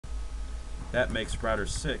that makes router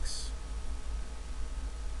 6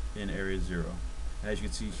 in area 0. And as you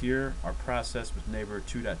can see here, our process with neighbor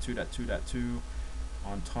 2.2.2.2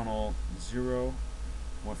 on tunnel 0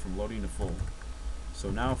 went from loading to full. So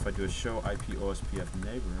now if I do a show IP OSPF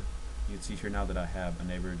neighbor, you can see here now that I have a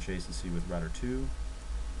neighbor adjacency with router 2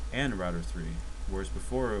 and router 3, whereas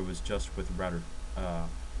before it was just with router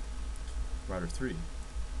 3.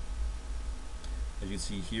 As you can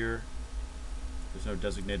see here, there's no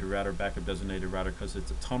designated router, backup designated router, because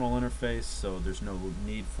it's a tunnel interface, so there's no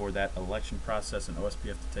need for that election process in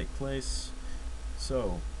OSPF to take place.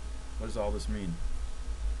 So what does all this mean?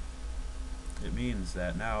 It means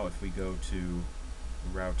that now if we go to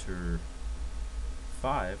router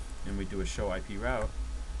 5 and we do a show IP route,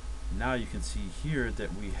 now you can see here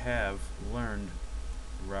that we have learned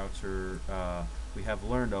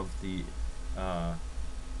of the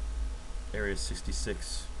area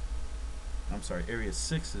 6's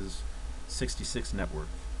 66 network.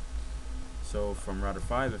 So from router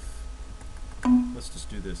 5, let's just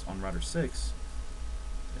do this on router 6.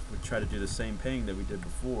 If we try to do the same ping that we did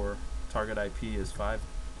before, target IP is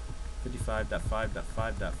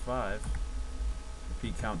 555.5.5.5.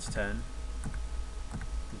 Repeat count's 10.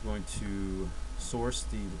 We're going to source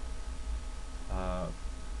the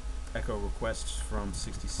echo requests from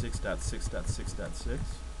 66.6.6.6,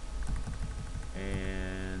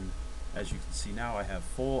 and as you can see now, I have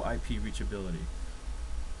full IP reachability.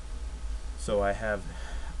 So I have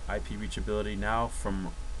IP reachability now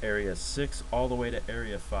from area 6 all the way to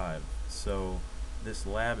area 5. So this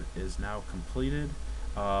lab is now completed.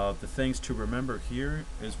 The things to remember here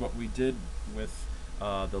is what we did with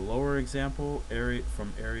the lower example,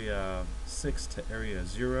 from area 6 to area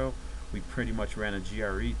 0. We pretty much ran a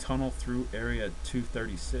GRE tunnel through area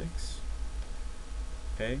 236.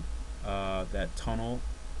 Okay, that tunnel,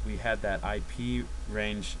 we had that IP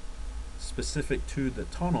range specific to the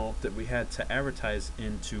tunnel that we had to advertise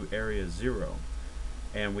into area 0.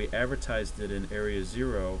 And we advertised it in area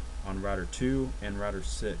 0 on router 2 and router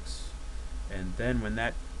 6. And then when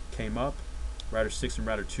that came up, router 6 and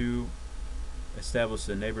router 2 established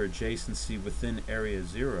a neighbor adjacency within area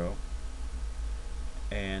 0.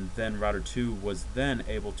 And then router 2 was then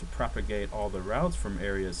able to propagate all the routes from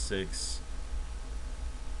area 6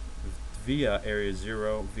 via area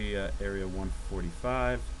 0, via area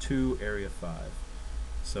 145 to area 5.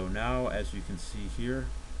 So now, as you can see here,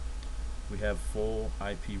 we have full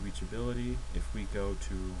IP reachability. If we go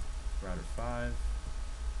to router 5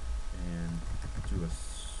 and do a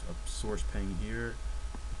source ping here,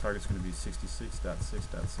 target's going to be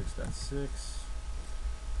 66.6.6.6.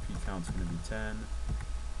 P count's going to be 10.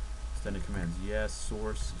 Extended commands yes.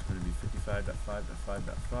 Source is going to be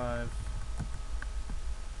 55.5.5.5.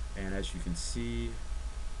 And as you can see,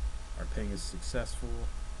 our ping is successful,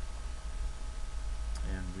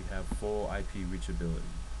 and we have full IP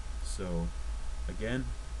reachability. So again,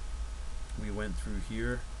 we went through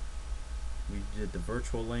here. We did the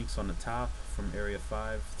virtual links on the top from area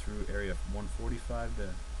 5 through area 145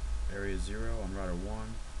 to area 0 on router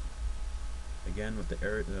 1. Again, with the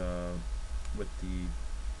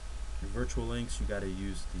virtual links, you got to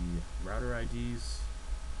use the router IDs,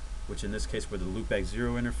 which in this case were the loopback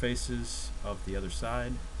 0 interfaces of the other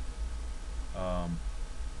side. To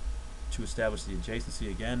establish the adjacency,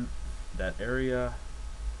 again, that area,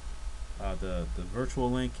 the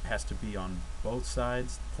virtual link has to be on both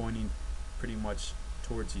sides, pointing pretty much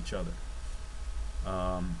towards each other.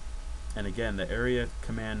 And again, the area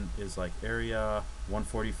command is like area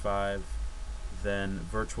 145, then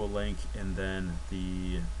virtual link, and then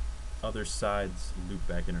the other side's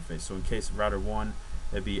loopback interface. So in case of router 1,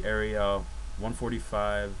 it'd be area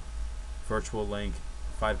 145, virtual link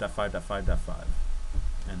 5.5.5.5.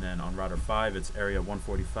 And then on router 5, it's area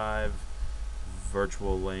 145,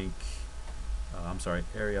 virtual link,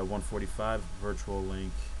 area 145, virtual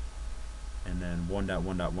link, and then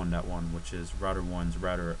 1.1.1.1, which is router 1's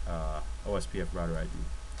OSPF router ID.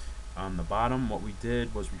 On the bottom, what we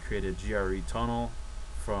did was we created a GRE tunnel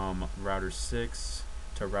from router 6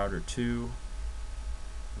 to router 2.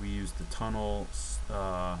 We used the tunnel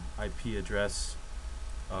IP address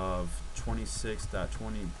of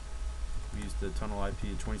 26.20. We used the tunnel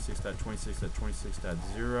IP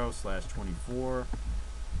 26.26.26.0/24.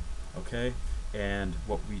 Okay, and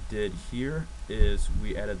what we did here is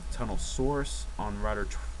we added the tunnel source on router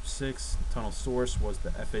 6. The tunnel source was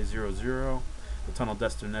the FA00. The tunnel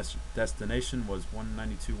destination was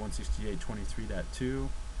 192.168.23.2,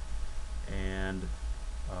 and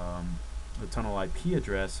the tunnel IP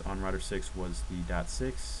address on router 6 was the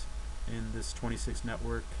 .6 in this 26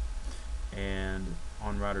 network, and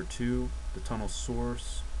on router 2 the tunnel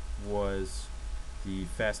source was the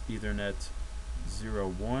fast Ethernet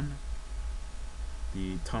 01.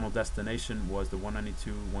 The tunnel destination was the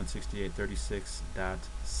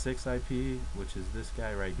 192.168.36.6 IP, which is this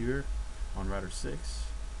guy right here on router 6,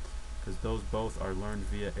 because those both are learned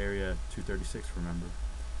via area 236, remember,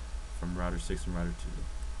 from router 6 and router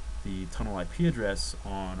 2. The tunnel IP address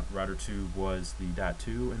on router 2 was the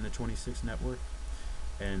 .2 in the 26 network.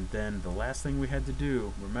 And then the last thing we had to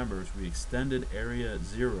do, remember, is we extended area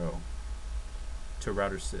 0 to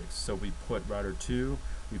router 6. So we put router 2,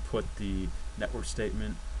 we put the network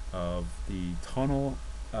statement of the tunnel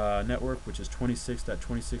network, which is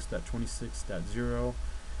 26.26.26.0.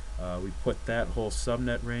 We put that whole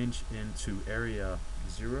subnet range into area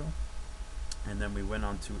 0. And then we went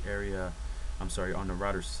on to on the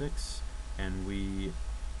router 6, and we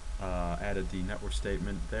added the network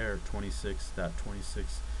statement there,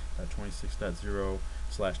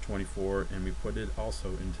 26.26.26.0/24, and we put it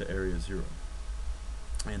also into area 0.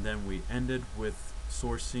 And then we ended with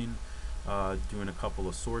sourcing, doing a couple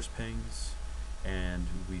of source pings, and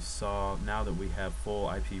we saw now that we have full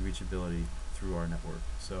IP reachability through our network.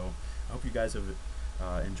 So I hope you guys have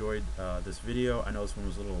enjoyed this video. I know this one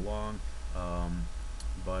was a little long,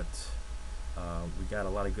 but we got a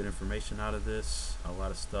lot of good information out of this, a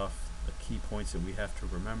lot of stuff, the key points that we have to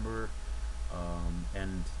remember,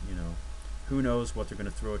 and who knows what they're going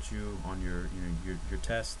to throw at you on your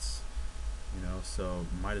tests, so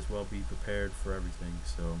might as well be prepared for everything.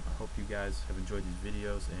 So I hope you guys have enjoyed these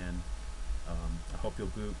videos, and I hope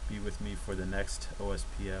you'll be with me for the next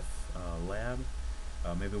OSPF lab.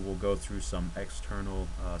 Maybe we'll go through some external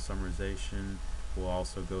summarization. We'll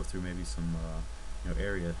also go through maybe some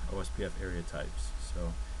OSPF area types.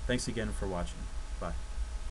 So thanks again for watching.